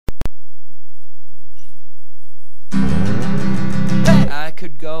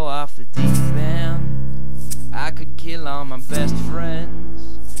could go off the deep end. I could kill all my best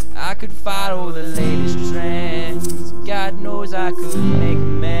friends. I could follow the latest trends. God knows I could make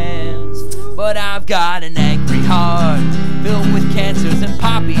amends. But I've got an angry heart filled with cancers and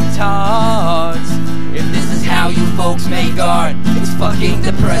poppy tarts. If this is how you folks make art, it's fucking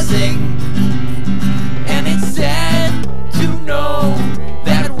depressing. And it's sad to know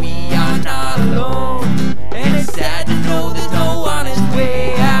that we are not alone. And it's sad to know there's no honest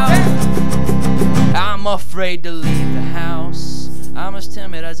way out. I'm afraid to leave the house. I'm as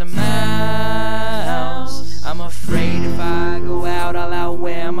timid as a mouse. I'm afraid if I go out, I'll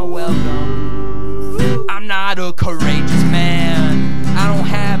outwear my welcome. I'm not a courageous man.